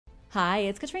Hi,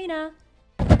 it's Katrina.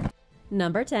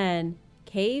 Number 10.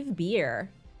 Cave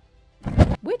beer.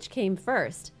 Which came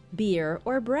first, beer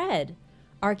or bread?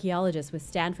 Archaeologists with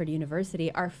Stanford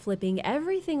University are flipping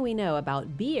everything we know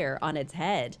about beer on its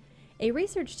head. A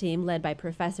research team led by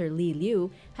Professor Li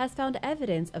Liu has found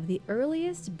evidence of the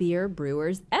earliest beer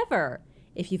brewers ever.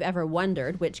 If you've ever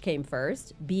wondered which came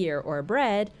first, beer or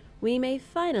bread, we may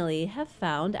finally have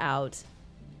found out.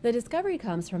 The discovery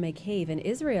comes from a cave in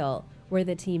Israel, where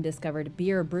the team discovered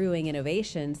beer brewing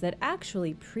innovations that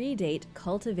actually predate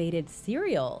cultivated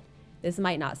cereal. This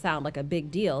might not sound like a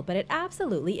big deal, but it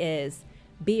absolutely is.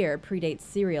 Beer predates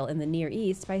cereal in the Near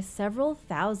East by several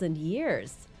thousand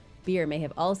years. Beer may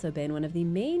have also been one of the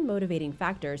main motivating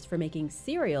factors for making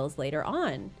cereals later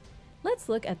on. Let's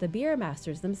look at the beer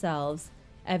masters themselves.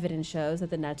 Evidence shows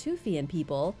that the Natufian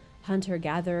people,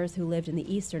 hunter-gatherers who lived in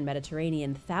the eastern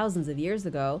Mediterranean thousands of years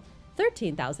ago,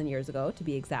 13,000 years ago to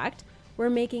be exact, were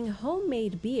making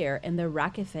homemade beer in the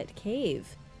Rakifet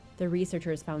cave. The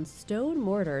researchers found stone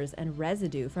mortars and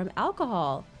residue from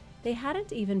alcohol. They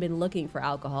hadn't even been looking for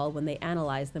alcohol when they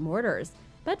analyzed the mortars,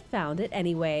 but found it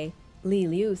anyway. Li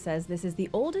Liu says this is the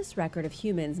oldest record of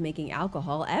humans making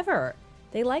alcohol ever.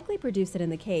 They likely produced it in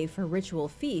the cave for ritual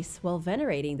feasts while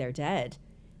venerating their dead.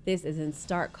 This is in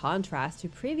stark contrast to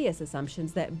previous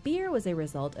assumptions that beer was a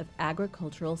result of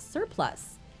agricultural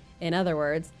surplus. In other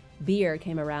words, beer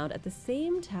came around at the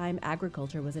same time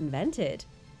agriculture was invented.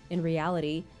 In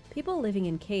reality, people living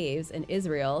in caves in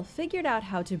Israel figured out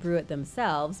how to brew it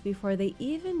themselves before they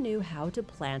even knew how to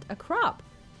plant a crop.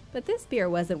 But this beer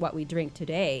wasn't what we drink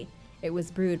today. It was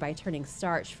brewed by turning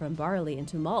starch from barley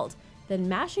into malt, then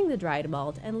mashing the dried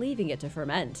malt and leaving it to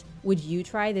ferment. Would you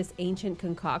try this ancient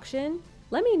concoction?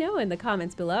 Let me know in the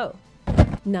comments below.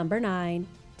 Number 9.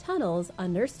 Tunnels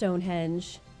under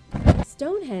Stonehenge.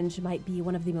 Stonehenge might be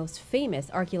one of the most famous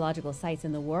archaeological sites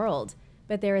in the world,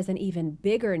 but there is an even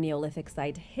bigger Neolithic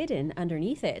site hidden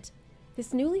underneath it.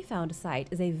 This newly found site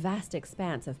is a vast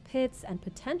expanse of pits and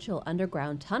potential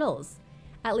underground tunnels.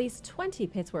 At least 20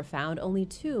 pits were found only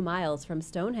 2 miles from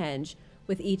Stonehenge,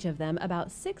 with each of them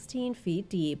about 16 feet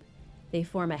deep. They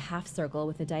form a half circle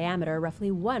with a diameter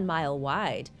roughly 1 mile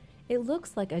wide. It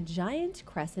looks like a giant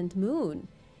crescent moon.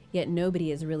 Yet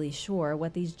nobody is really sure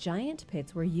what these giant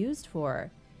pits were used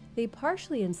for. They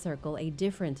partially encircle a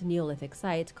different Neolithic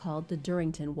site called the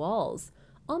Durrington Walls,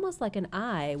 almost like an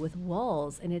eye with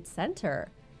walls in its center.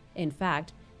 In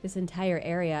fact, this entire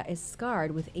area is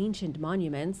scarred with ancient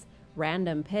monuments,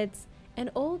 random pits,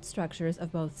 and old structures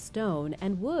of both stone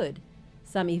and wood.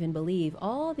 Some even believe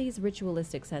all these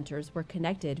ritualistic centers were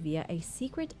connected via a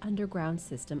secret underground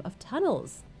system of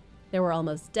tunnels. There were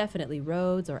almost definitely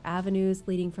roads or avenues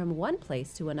leading from one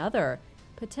place to another,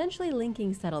 potentially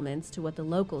linking settlements to what the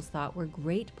locals thought were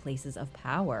great places of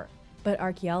power. But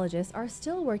archaeologists are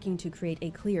still working to create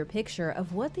a clear picture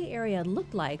of what the area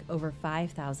looked like over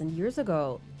 5,000 years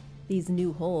ago. These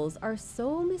new holes are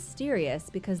so mysterious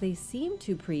because they seem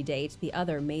to predate the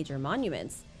other major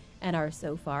monuments and are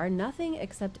so far nothing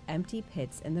except empty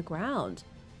pits in the ground.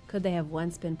 Could they have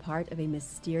once been part of a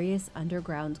mysterious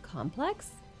underground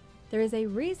complex? There is a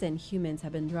reason humans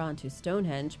have been drawn to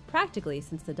Stonehenge practically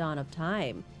since the dawn of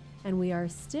time, and we are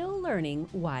still learning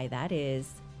why that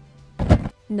is.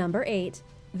 Number 8.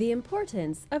 The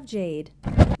importance of jade.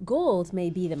 Gold may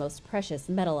be the most precious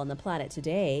metal on the planet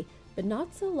today, but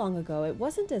not so long ago it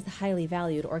wasn't as highly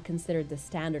valued or considered the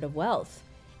standard of wealth.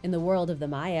 In the world of the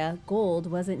Maya, gold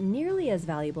wasn't nearly as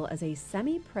valuable as a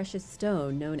semi-precious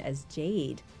stone known as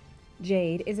jade.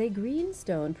 Jade is a green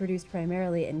stone produced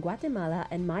primarily in Guatemala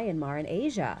and Myanmar in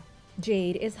Asia.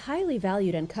 Jade is highly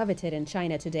valued and coveted in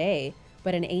China today,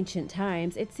 but in ancient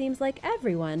times it seems like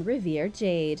everyone revered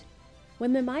jade.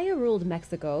 When the Maya ruled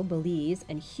Mexico, Belize,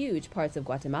 and huge parts of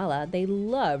Guatemala, they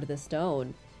loved the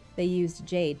stone. They used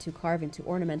jade to carve into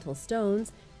ornamental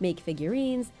stones, make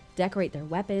figurines, decorate their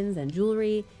weapons and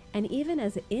jewelry, and even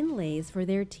as inlays for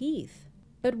their teeth.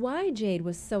 But why jade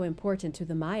was so important to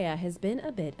the Maya has been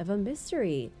a bit of a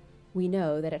mystery. We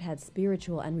know that it had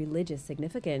spiritual and religious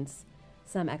significance.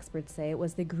 Some experts say it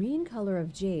was the green color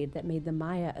of jade that made the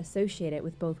Maya associate it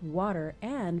with both water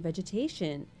and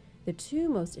vegetation, the two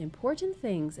most important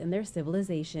things in their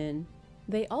civilization.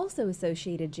 They also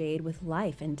associated jade with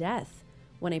life and death.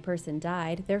 When a person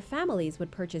died, their families would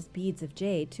purchase beads of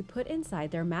jade to put inside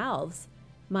their mouths.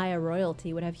 Maya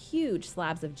royalty would have huge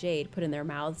slabs of jade put in their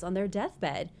mouths on their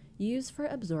deathbed, used for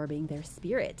absorbing their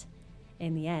spirit.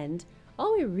 In the end,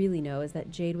 all we really know is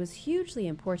that jade was hugely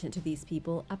important to these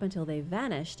people up until they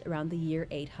vanished around the year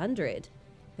 800.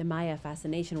 The Maya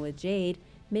fascination with jade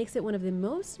makes it one of the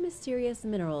most mysterious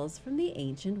minerals from the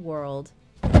ancient world.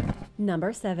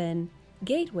 Number 7.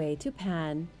 Gateway to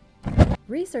Pan.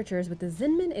 Researchers with the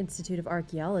Zinman Institute of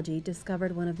Archaeology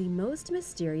discovered one of the most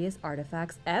mysterious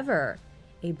artifacts ever,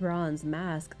 a bronze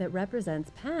mask that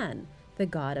represents Pan, the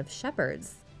god of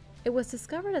shepherds. It was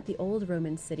discovered at the old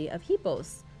Roman city of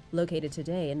Hippos, located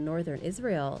today in northern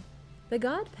Israel. The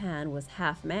god Pan was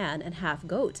half man and half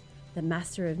goat, the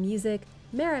master of music,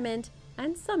 merriment,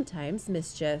 and sometimes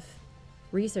mischief.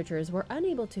 Researchers were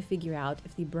unable to figure out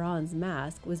if the bronze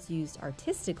mask was used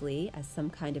artistically as some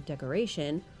kind of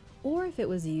decoration, or if it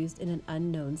was used in an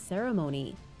unknown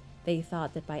ceremony. They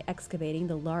thought that by excavating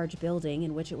the large building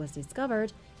in which it was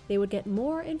discovered, they would get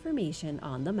more information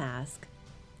on the mask.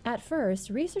 At first,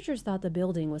 researchers thought the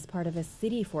building was part of a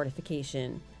city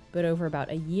fortification, but over about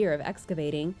a year of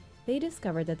excavating, they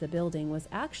discovered that the building was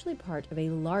actually part of a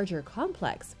larger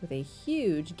complex with a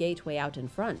huge gateway out in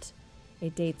front.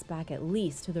 It dates back at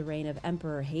least to the reign of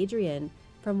Emperor Hadrian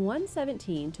from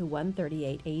 117 to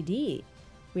 138 AD.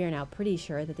 We are now pretty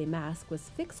sure that the mask was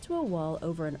fixed to a wall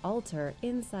over an altar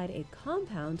inside a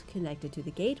compound connected to the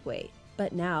gateway.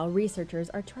 But now researchers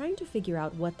are trying to figure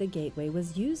out what the gateway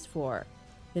was used for.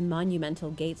 The monumental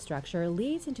gate structure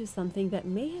leads into something that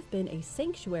may have been a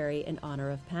sanctuary in honor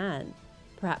of Pan.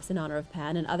 Perhaps in honor of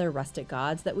Pan and other rustic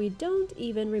gods that we don't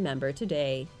even remember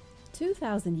today.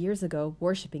 2,000 years ago,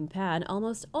 worshipping Pan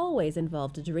almost always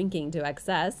involved drinking to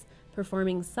excess,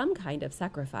 performing some kind of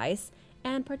sacrifice,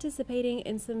 and participating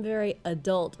in some very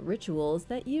adult rituals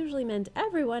that usually meant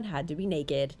everyone had to be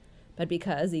naked. But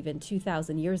because even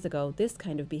 2,000 years ago this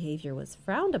kind of behavior was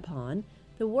frowned upon,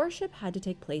 the worship had to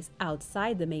take place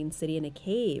outside the main city in a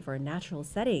cave or natural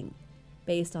setting.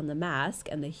 Based on the mask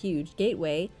and the huge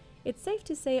gateway, it's safe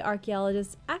to say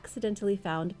archaeologists accidentally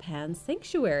found Pan's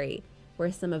sanctuary,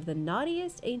 where some of the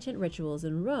naughtiest ancient rituals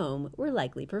in Rome were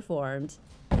likely performed.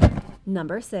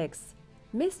 Number 6.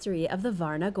 Mystery of the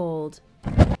Varna Gold.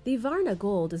 The Varna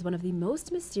gold is one of the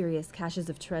most mysterious caches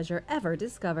of treasure ever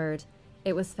discovered.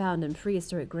 It was found in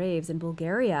prehistoric graves in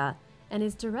Bulgaria and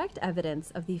is direct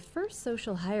evidence of the first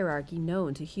social hierarchy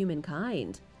known to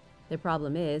humankind. The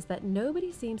problem is that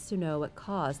nobody seems to know what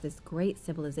caused this great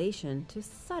civilization to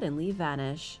suddenly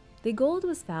vanish. The gold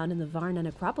was found in the Varna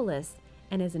necropolis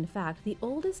and is in fact the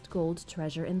oldest gold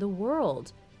treasure in the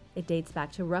world. It dates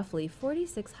back to roughly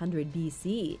 4600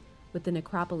 BC, with the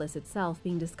necropolis itself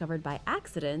being discovered by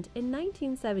accident in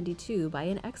 1972 by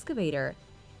an excavator.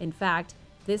 In fact,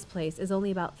 this place is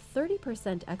only about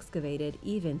 30% excavated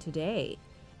even today,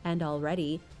 and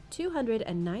already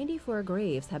 294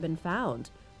 graves have been found,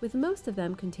 with most of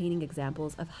them containing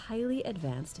examples of highly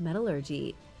advanced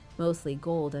metallurgy, mostly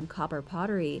gold and copper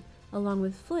pottery, along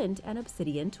with flint and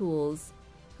obsidian tools.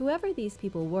 Whoever these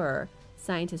people were,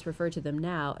 scientists refer to them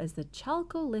now as the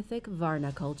Chalcolithic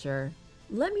Varna culture.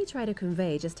 Let me try to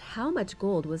convey just how much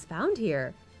gold was found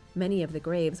here. Many of the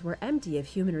graves were empty of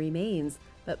human remains,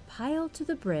 but piled to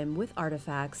the brim with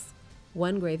artifacts.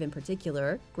 One grave in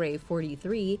particular, grave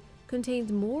 43, contained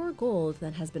more gold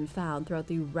than has been found throughout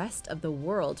the rest of the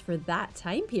world for that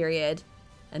time period.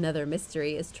 Another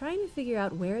mystery is trying to figure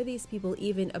out where these people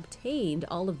even obtained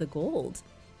all of the gold.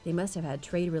 They must have had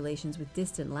trade relations with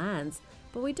distant lands,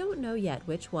 but we don't know yet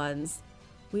which ones.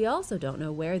 We also don't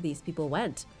know where these people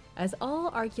went, as all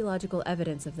archaeological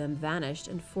evidence of them vanished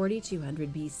in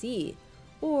 4200 BC,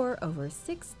 or over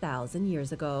 6,000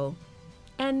 years ago.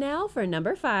 And now for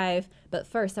number 5, but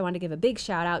first I want to give a big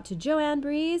shout out to Joanne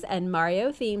Breeze and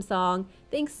Mario Theme Song.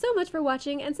 Thanks so much for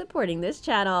watching and supporting this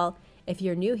channel. If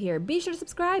you're new here, be sure to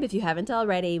subscribe if you haven't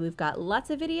already. We've got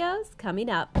lots of videos coming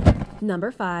up.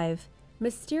 Number 5.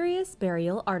 Mysterious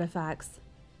burial artifacts.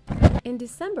 In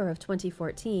December of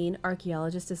 2014,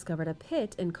 archaeologists discovered a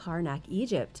pit in Karnak,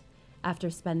 Egypt. After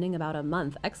spending about a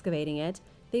month excavating it,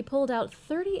 they pulled out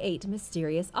 38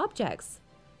 mysterious objects.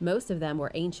 Most of them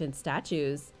were ancient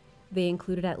statues. They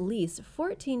included at least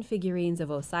 14 figurines of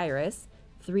Osiris,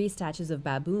 3 statues of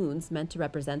baboons meant to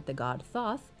represent the god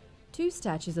Thoth, 2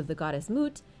 statues of the goddess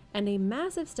Mut, and a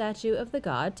massive statue of the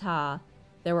god Ptah.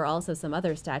 There were also some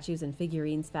other statues and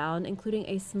figurines found, including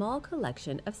a small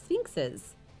collection of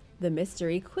sphinxes. The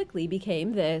mystery quickly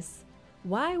became this: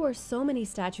 why were so many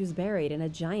statues buried in a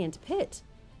giant pit?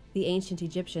 The ancient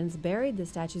Egyptians buried the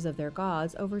statues of their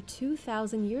gods over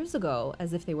 2,000 years ago,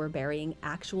 as if they were burying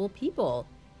actual people.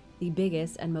 The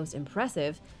biggest and most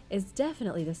impressive is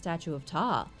definitely the statue of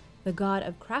Ptah, the god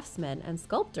of craftsmen and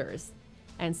sculptors.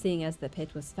 And seeing as the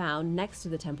pit was found next to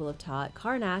the temple of Ptah at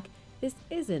Karnak, this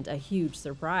isn't a huge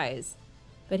surprise.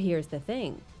 But here's the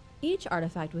thing. Each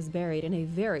artifact was buried in a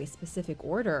very specific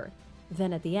order.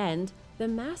 Then at the end, the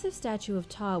massive statue of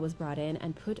Ptah was brought in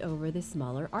and put over the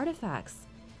smaller artifacts.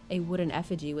 A wooden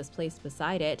effigy was placed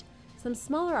beside it, some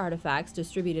smaller artifacts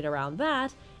distributed around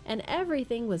that, and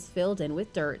everything was filled in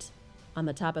with dirt. On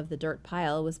the top of the dirt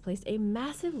pile was placed a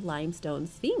massive limestone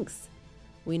sphinx.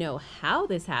 We know how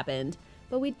this happened,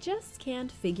 but we just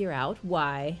can't figure out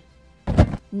why.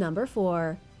 Number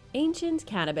 4. Ancient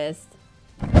cannabis.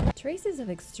 Traces of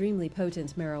extremely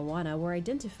potent marijuana were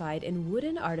identified in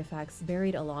wooden artifacts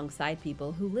buried alongside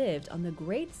people who lived on the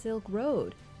Great Silk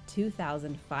Road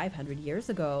 2,500 years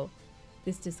ago.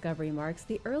 This discovery marks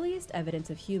the earliest evidence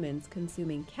of humans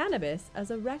consuming cannabis as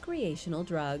a recreational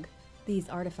drug. These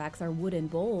artifacts are wooden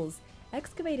bowls,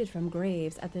 excavated from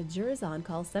graves at the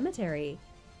Archaeological cemetery.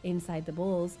 Inside the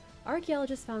bowls,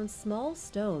 archaeologists found small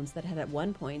stones that had at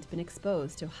one point been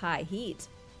exposed to high heat.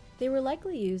 They were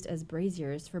likely used as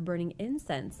braziers for burning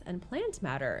incense and plant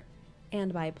matter.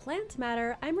 And by plant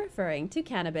matter, I'm referring to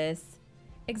cannabis.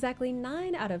 Exactly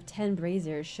 9 out of 10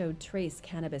 braziers showed trace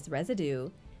cannabis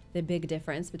residue. The big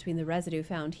difference between the residue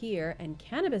found here and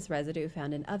cannabis residue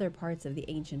found in other parts of the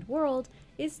ancient world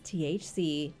is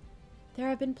THC. There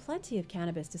have been plenty of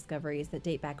cannabis discoveries that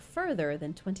date back further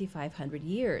than 2,500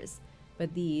 years,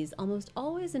 but these almost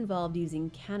always involved using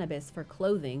cannabis for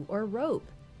clothing or rope.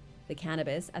 The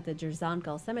cannabis at the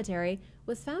Archaeological cemetery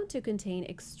was found to contain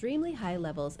extremely high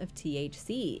levels of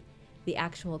THC, the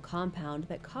actual compound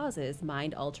that causes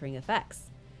mind-altering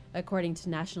effects. According to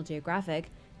National Geographic,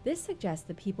 this suggests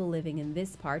the people living in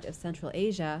this part of Central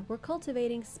Asia were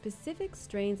cultivating specific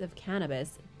strains of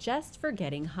cannabis just for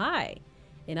getting high.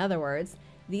 In other words,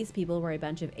 these people were a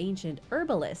bunch of ancient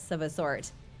herbalists of a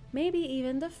sort, maybe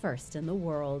even the first in the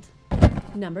world.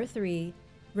 Number 3.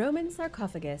 Roman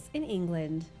sarcophagus in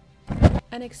England.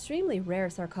 An extremely rare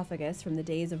sarcophagus from the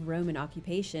days of Roman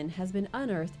occupation has been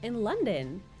unearthed in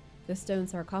London. The stone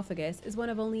sarcophagus is one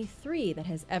of only 3 that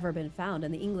has ever been found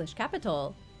in the English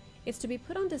capital. It's to be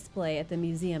put on display at the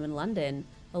museum in London,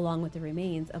 along with the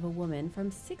remains of a woman from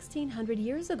 1,600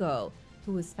 years ago,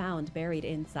 who was found buried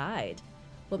inside.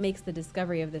 What makes the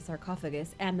discovery of the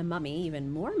sarcophagus and the mummy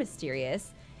even more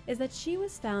mysterious is that she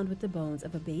was found with the bones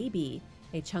of a baby,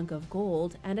 a chunk of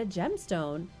gold, and a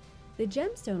gemstone. The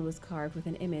gemstone was carved with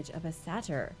an image of a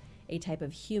satyr, a type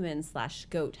of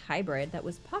human/goat hybrid that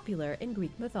was popular in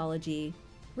Greek mythology.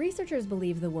 Researchers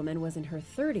believe the woman was in her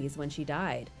 30s when she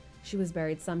died. She was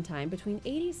buried sometime between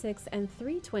 86 and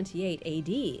 328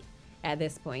 AD. At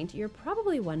this point, you're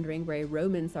probably wondering where a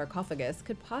Roman sarcophagus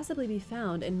could possibly be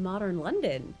found in modern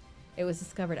London. It was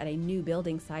discovered at a new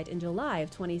building site in July of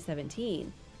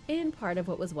 2017, in part of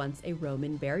what was once a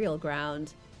Roman burial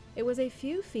ground. It was a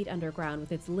few feet underground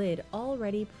with its lid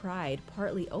already pried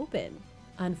partly open.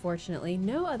 Unfortunately,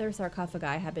 no other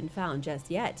sarcophagi have been found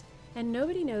just yet, and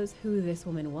nobody knows who this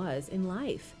woman was in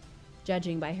life.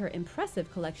 Judging by her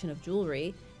impressive collection of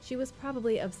jewelry, she was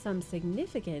probably of some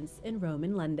significance in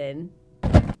Roman London.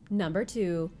 Number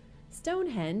 2.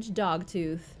 Stonehenge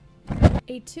dogtooth.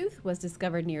 A tooth was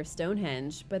discovered near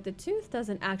Stonehenge, but the tooth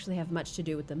doesn't actually have much to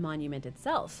do with the monument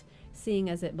itself, seeing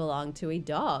as it belonged to a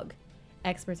dog.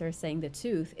 Experts are saying the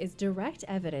tooth is direct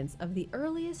evidence of the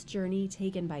earliest journey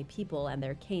taken by people and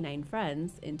their canine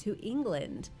friends into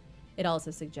England. It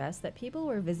also suggests that people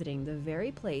were visiting the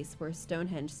very place where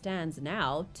Stonehenge stands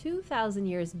now 2,000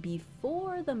 years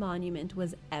before the monument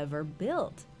was ever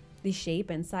built. The shape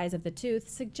and size of the tooth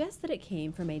suggests that it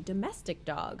came from a domestic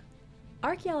dog.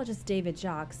 Archaeologist David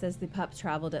Jacques says the pup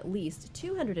traveled at least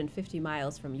 250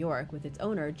 miles from York with its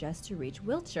owner just to reach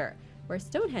Wiltshire, where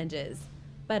Stonehenge is.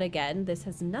 But again, this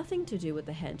has nothing to do with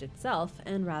the henge itself,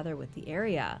 and rather with the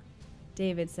area.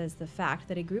 David says the fact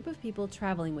that a group of people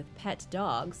traveling with pet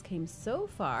dogs came so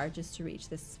far just to reach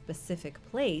this specific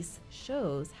place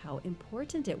shows how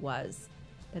important it was.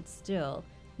 But still,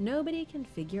 nobody can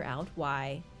figure out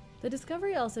why. The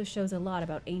discovery also shows a lot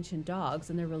about ancient dogs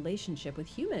and their relationship with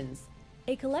humans.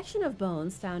 A collection of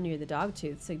bones found near the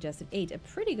dogtooth suggests it ate a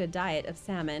pretty good diet of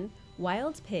salmon,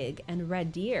 wild pig, and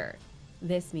red deer.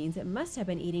 This means it must have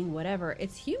been eating whatever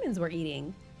its humans were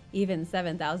eating. Even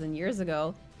 7,000 years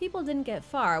ago, people didn't get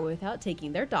far without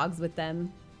taking their dogs with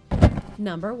them.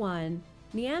 Number 1.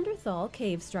 Neanderthal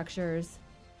cave structures.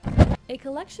 A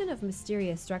collection of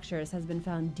mysterious structures has been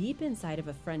found deep inside of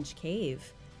a French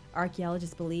cave.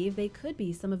 Archaeologists believe they could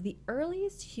be some of the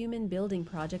earliest human building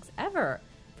projects ever,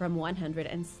 from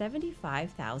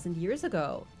 175,000 years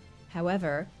ago.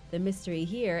 However, the mystery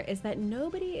here is that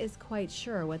nobody is quite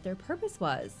sure what their purpose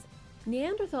was.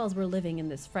 Neanderthals were living in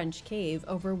this French cave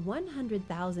over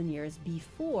 100,000 years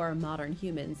before modern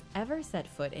humans ever set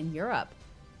foot in Europe.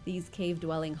 These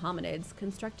cave-dwelling hominids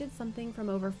constructed something from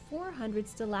over 400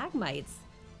 stalagmites.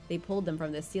 They pulled them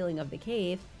from the ceiling of the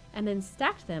cave and then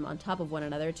stacked them on top of one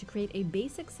another to create a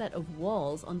basic set of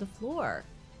walls on the floor.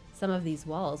 Some of these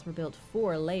walls were built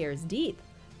 4 layers deep.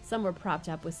 Some were propped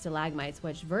up with stalagmites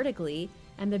wedged vertically,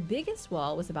 and the biggest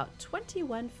wall was about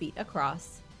 21 feet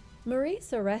across. Marie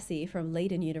Soresi from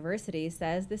Leiden University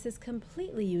says this is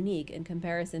completely unique in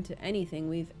comparison to anything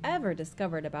we've ever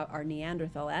discovered about our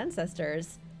Neanderthal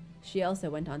ancestors. She also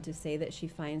went on to say that she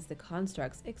finds the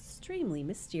constructs extremely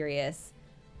mysterious.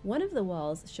 One of the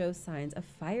walls shows signs of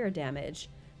fire damage,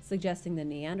 suggesting the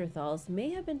Neanderthals may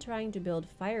have been trying to build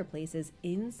fireplaces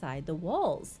inside the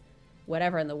walls.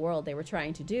 Whatever in the world they were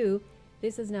trying to do,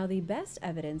 this is now the best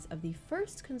evidence of the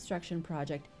first construction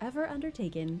project ever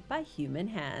undertaken by human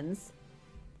hands.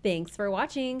 Thanks for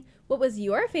watching! What was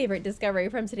your favorite discovery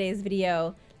from today's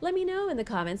video? Let me know in the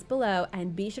comments below,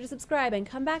 and be sure to subscribe and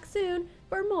come back soon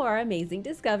for more amazing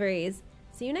discoveries.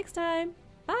 See you next time!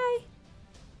 Bye!